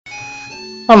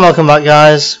And welcome back,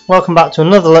 guys. Welcome back to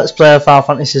another Let's Play of Final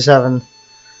Fantasy VII.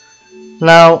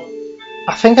 Now,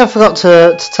 I think I forgot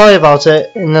to tell you about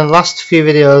it in the last few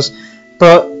videos,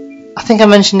 but I think I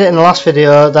mentioned it in the last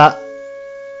video that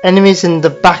enemies in the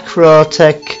back row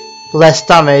take less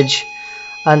damage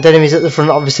and enemies at the front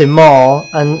obviously more,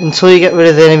 and until you get rid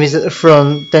of the enemies at the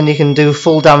front, then you can do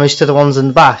full damage to the ones in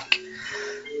the back.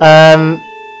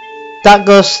 That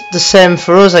goes the same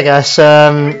for us, I guess,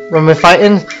 when we're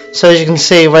fighting. So as you can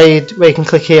see, where you can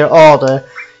click here, order,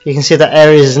 you can see that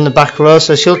Ares is in the back row,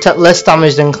 so she'll take less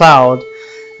damage than Cloud,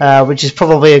 which is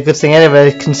probably a good thing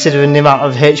anyway, considering the amount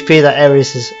of HP that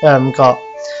Ares has got.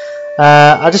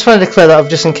 I just wanted to clear that up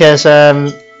just in case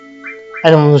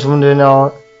anyone was wondering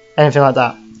or anything like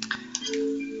that.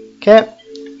 Okay,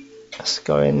 let's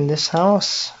go in this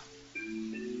house,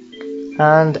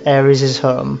 and Ares is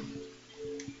home.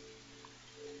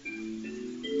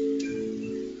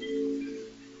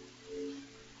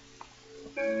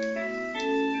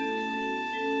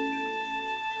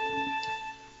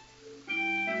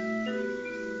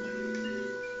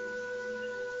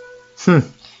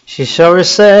 She sure is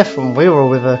safe when we were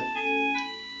with her.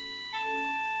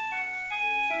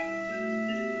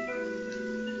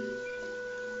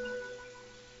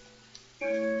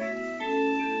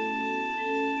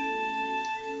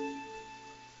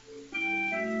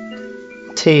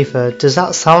 Tifa, does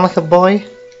that sound like a boy?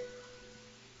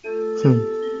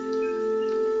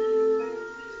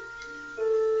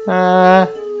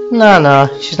 No,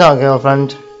 she's not a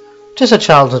girlfriend. Just a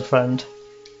childhood friend.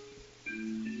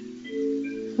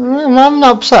 I'm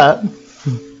not upset.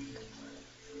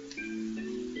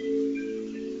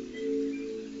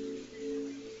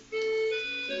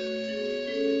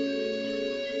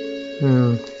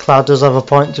 Cloud does have a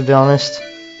point, to be honest.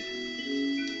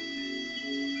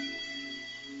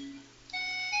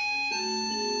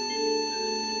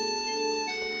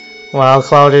 Wow,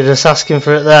 Cloud is just asking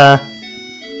for it there.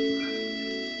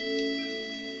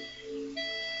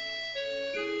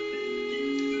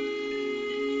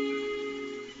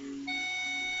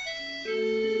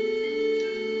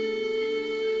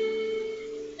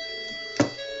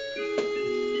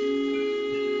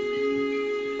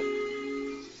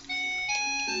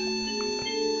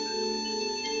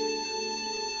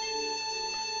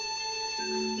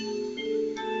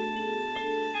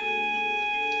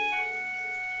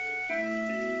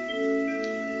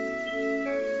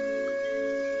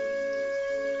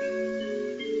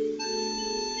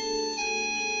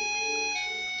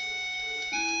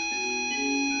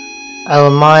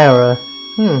 Elmira,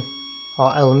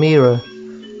 or Elmira.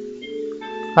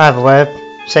 I have a way of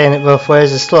saying it both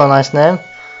ways. It's still a nice name.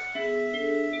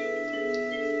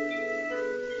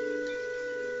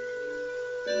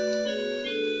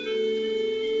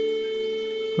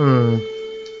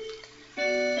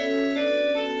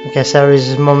 I guess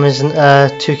Ares' mum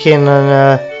isn't too keen on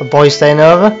a boy staying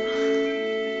over.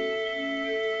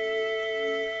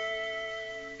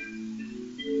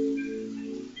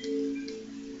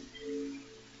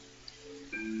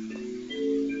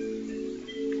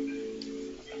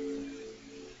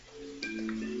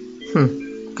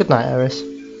 Good night, Ares.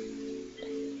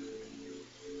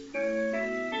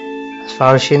 As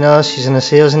far as she knows, she's going to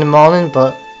see us in the morning,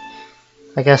 but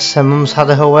I guess her mum's had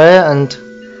her way and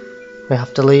we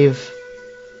have to leave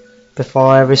before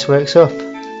Ares wakes up.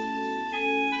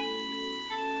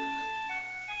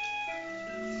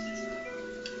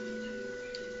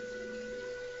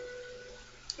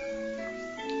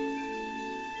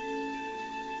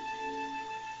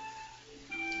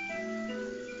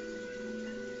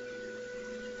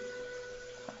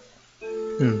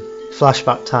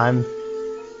 Flashback time.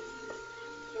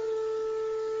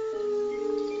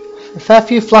 A fair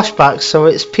few flashbacks, so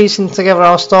it's piecing together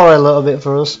our story a little bit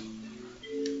for us.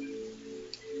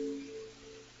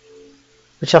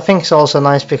 Which I think is also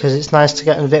nice because it's nice to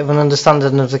get a bit of an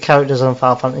understanding of the characters on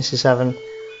Final Fantasy VII.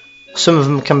 Some of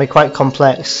them can be quite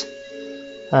complex,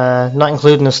 not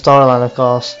including the storyline, of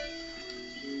course.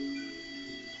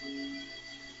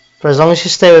 But as long as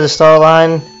you stay with the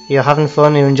storyline, you're having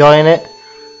fun, you're enjoying it,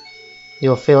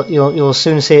 you'll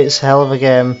soon see it's a hell of a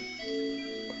game.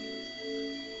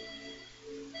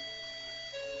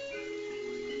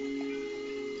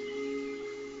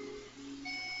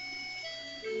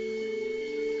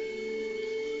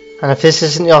 And if this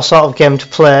isn't your sort of game to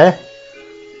play,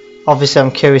 obviously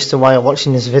I'm curious to why you're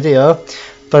watching this video,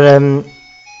 but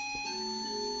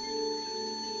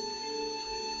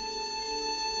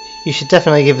you should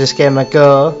definitely give this game a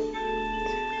go.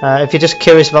 If you're just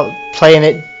curious about playing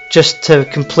it just to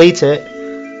complete it,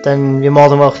 then you're more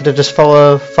than welcome to just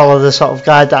follow the sort of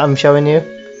guide that I'm showing you. And if this isn't your sort of game to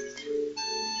play, obviously I'm curious to why you're watching this video, but you should definitely give this game a go.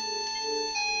 If you're just curious about playing it just to complete it, then you're more than welcome to just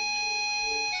follow the sort of guide that I'm showing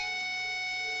you.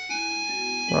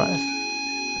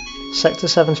 Right. Sector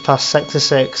 7's past Sector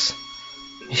 6.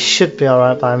 He should be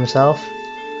alright by himself.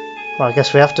 Well, I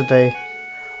guess we have to be.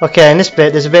 Okay, in this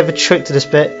bit, there's a bit of a trick to this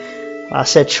bit. I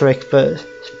say trick, but it's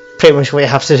pretty much what you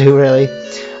have to do, really.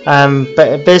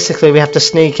 But basically, we have to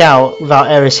sneak out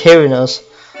without Ares hearing us.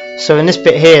 So in this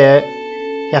bit here,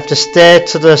 you have to stay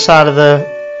to the side of the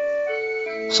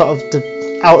sort of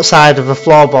the outside of the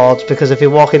floorboards, because if you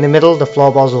walk in the middle, the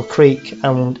floorboards will creak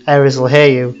and Ares will hear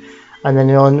you, and then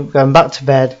you're going back to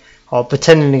bed, or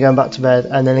pretending you're going back to bed,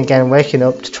 and then again waking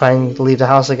up to try and leave the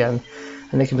house again.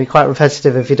 And it can be quite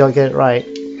repetitive if you don't get it right.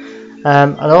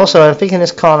 And also, I think in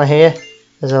this corner here,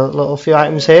 there's a little few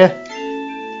items here.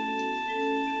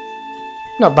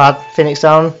 Not bad. Phoenix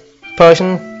Down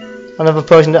potion, another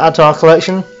potion to add to our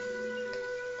collection.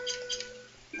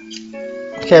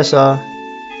 Okay, so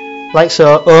like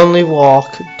so, only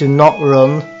walk, do not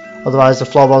run, otherwise the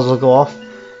floorboards will go off.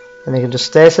 And you can just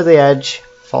stay to the edge,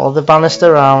 follow the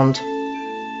banister around,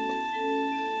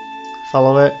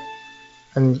 follow it,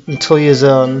 and until your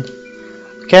zone.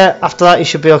 Okay, after that you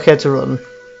should be okay to run.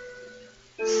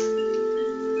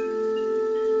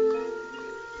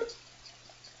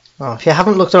 Oh, if you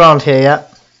haven't looked around here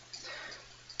yet,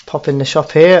 pop in the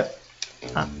shop here,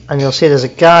 and you'll see there's a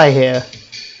guy here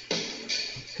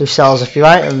who sells a few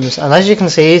items, and as you can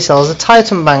see, he sells the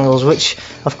Titan bangles, which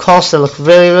of course they look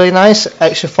really nice.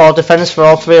 Extra 4 defense for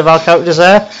all 3 of our characters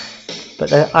there,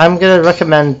 but I'm going to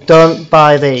recommend don't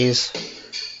buy these.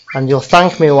 And you'll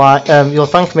thank me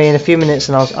in a few minutes,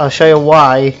 and I'll show you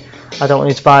why I don't want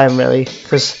you to buy them, really,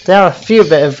 because there are a few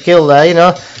bit of gil there, you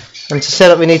know, and to say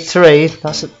that we need 3,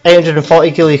 that's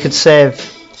 840 gil you could save,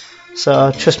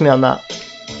 so trust me on that.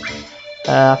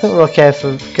 I think we're okay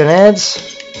for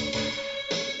grenades,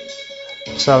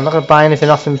 so I'm not going to buy anything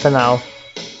off him for now.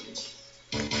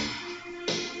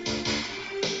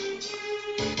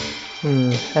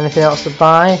 Anything else to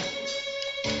buy?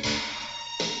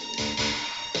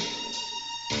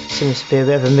 Seems to be a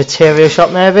bit of a material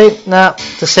shop, maybe. Nah,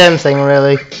 the same thing,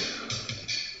 really.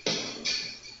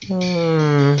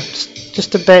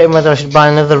 Just debating whether I should buy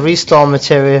another restore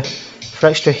materia for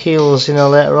extra heals, you know,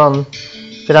 later on.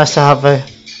 It'd be nice to have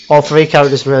all 3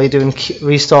 characters really doing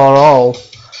restore all.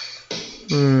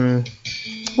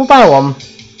 We'll buy one.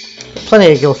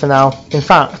 Plenty of gil for now. In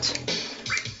fact,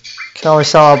 can always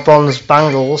sell our bronze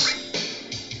bangles.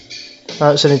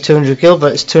 No, it's only 200 gil,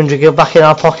 but it's 200 gil back in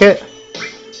our pocket.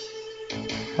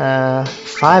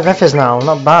 5 F's now,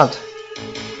 not bad.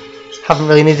 Haven't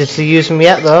really needed to use them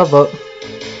yet though, but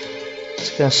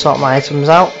just going to sort my items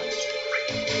out.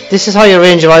 This is how you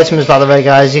arrange your items, by the way,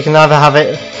 guys. You can either have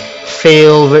it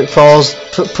feel, ripples,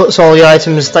 puts all your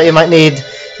items that you might need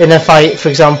in a fight, for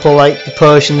example, like the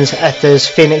potions, ethers,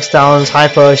 phoenix downs, high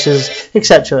potions,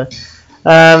 etc.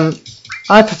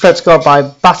 I prefer to go by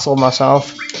battle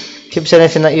myself. Keeps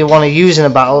anything that you want to use in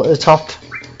a battle at the top.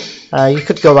 You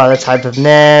could go by the type of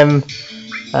name,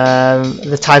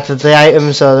 the type of the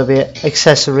item, so there'll be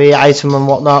accessory, item and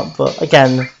whatnot, but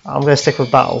again, I'm going to stick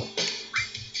with battle.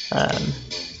 I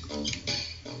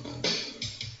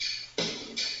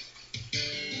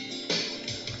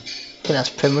think that's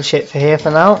pretty much it for here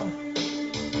for now.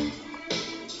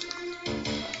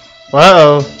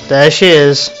 Whoa, there she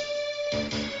is.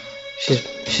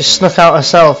 She's snuck out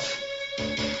herself.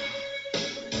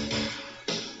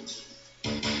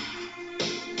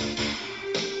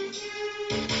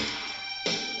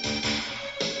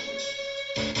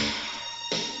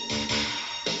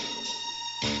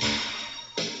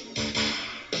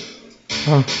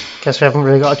 Guess we haven't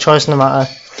really got a choice in the matter.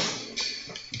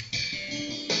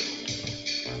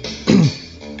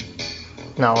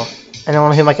 Now,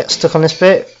 anyone who might get stuck on this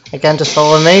bit, again, just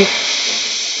follow me,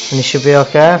 and you should be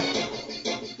okay.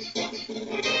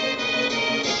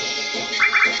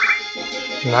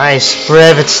 Nice,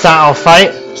 brave at start our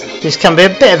fight. This can be a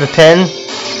bit of a pain.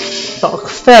 Got a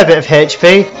fair bit of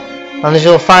HP, and as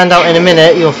you'll find out in a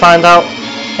minute, you'll find out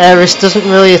Ares doesn't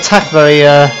really attack very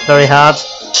hard.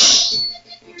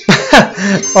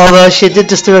 Although she did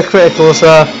just do a critical,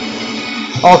 so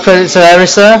all credit to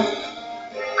Ares there.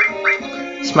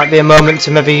 This might be a moment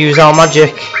to maybe use our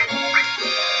magic.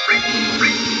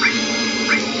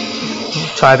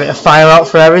 Try a bit of fire out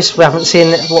for Ares. We haven't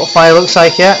seen what fire looks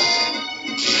like yet.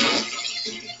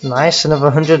 Nice, another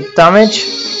 100 damage.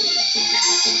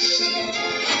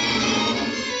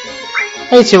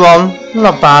 81,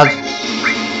 not bad.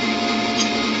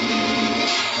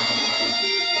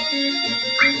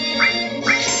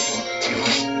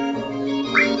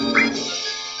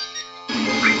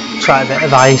 Try a bit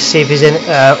of ice, see if he's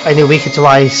any weaker to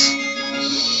ice.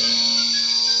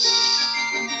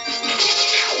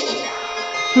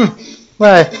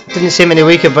 Well, didn't seem any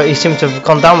weaker, but he seemed to have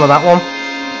gone down with that one.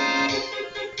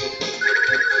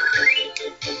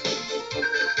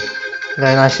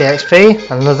 Very nice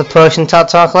EXP. Another potion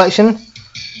Tartar collection.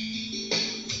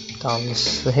 Down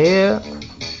this here.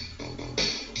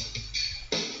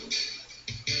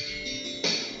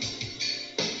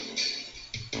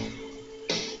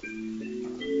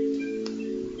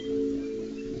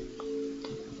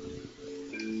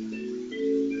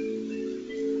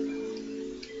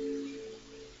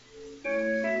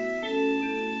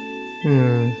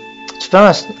 To be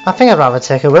honest, I think I'd rather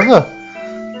take her with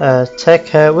her. Take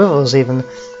her with us even.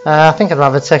 I think I'd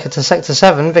rather take her to Sector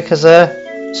 7 because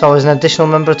it's always an additional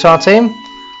member to our team.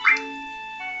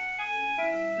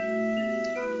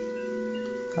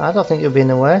 I don't think you'll be in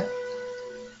the way.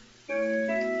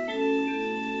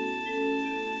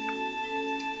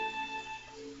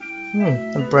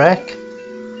 A break?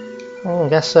 I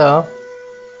guess so.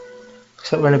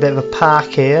 Looks like we're in a bit of a park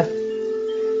here.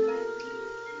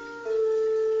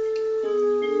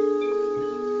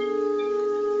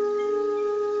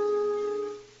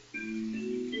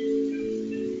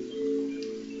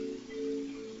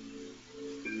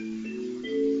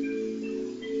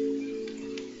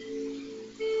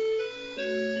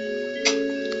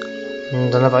 I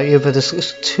don't know about you, but this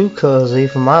looks too cozy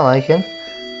for my liking.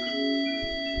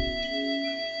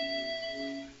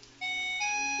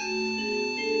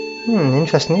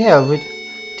 Interesting. Yeah,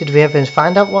 did we ever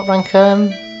find out what rank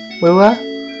we were?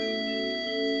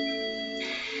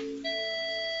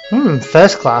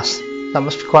 First class. That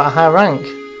must be quite a high rank.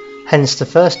 Hence the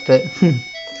first bit.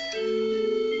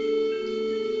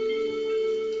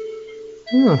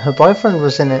 Her boyfriend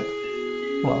was in it.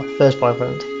 Well, first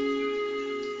boyfriend.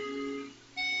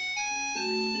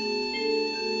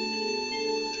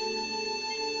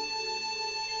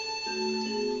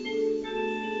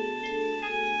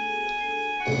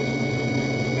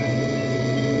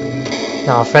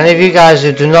 Now, for any of you guys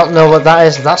who do not know what that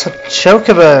is, that's a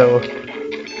chocobo.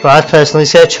 But I'd personally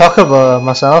say chocobo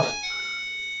myself.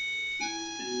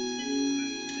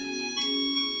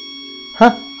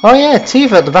 Huh? Oh yeah,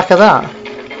 Tifa at the back of that.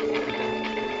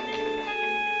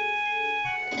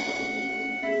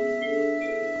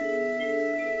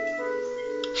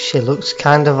 She looks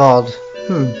kind of odd.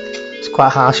 It's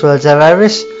quite harsh words there,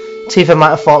 Iris. Tifa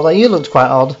might have thought that you looked quite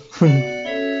odd.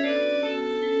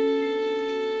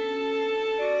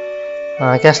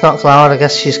 I guess not, Cloud. I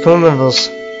guess she's coming with us.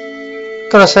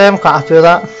 Gotta say, I'm quite happy with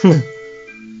that.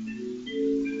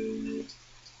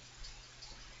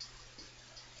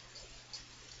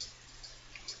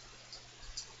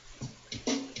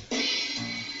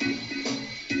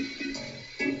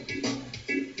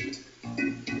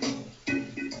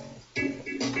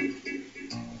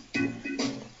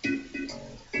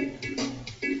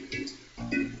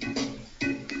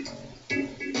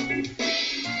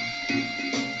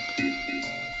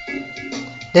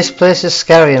 This place is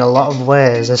scary in a lot of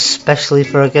ways, especially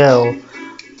for a girl.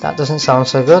 That doesn't sound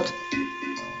so good.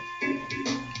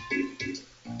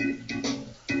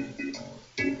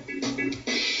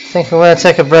 I think I'm going to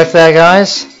take a break there,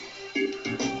 guys.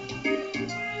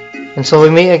 Until we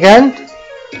meet again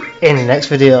in the next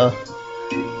video.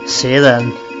 See you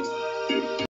then.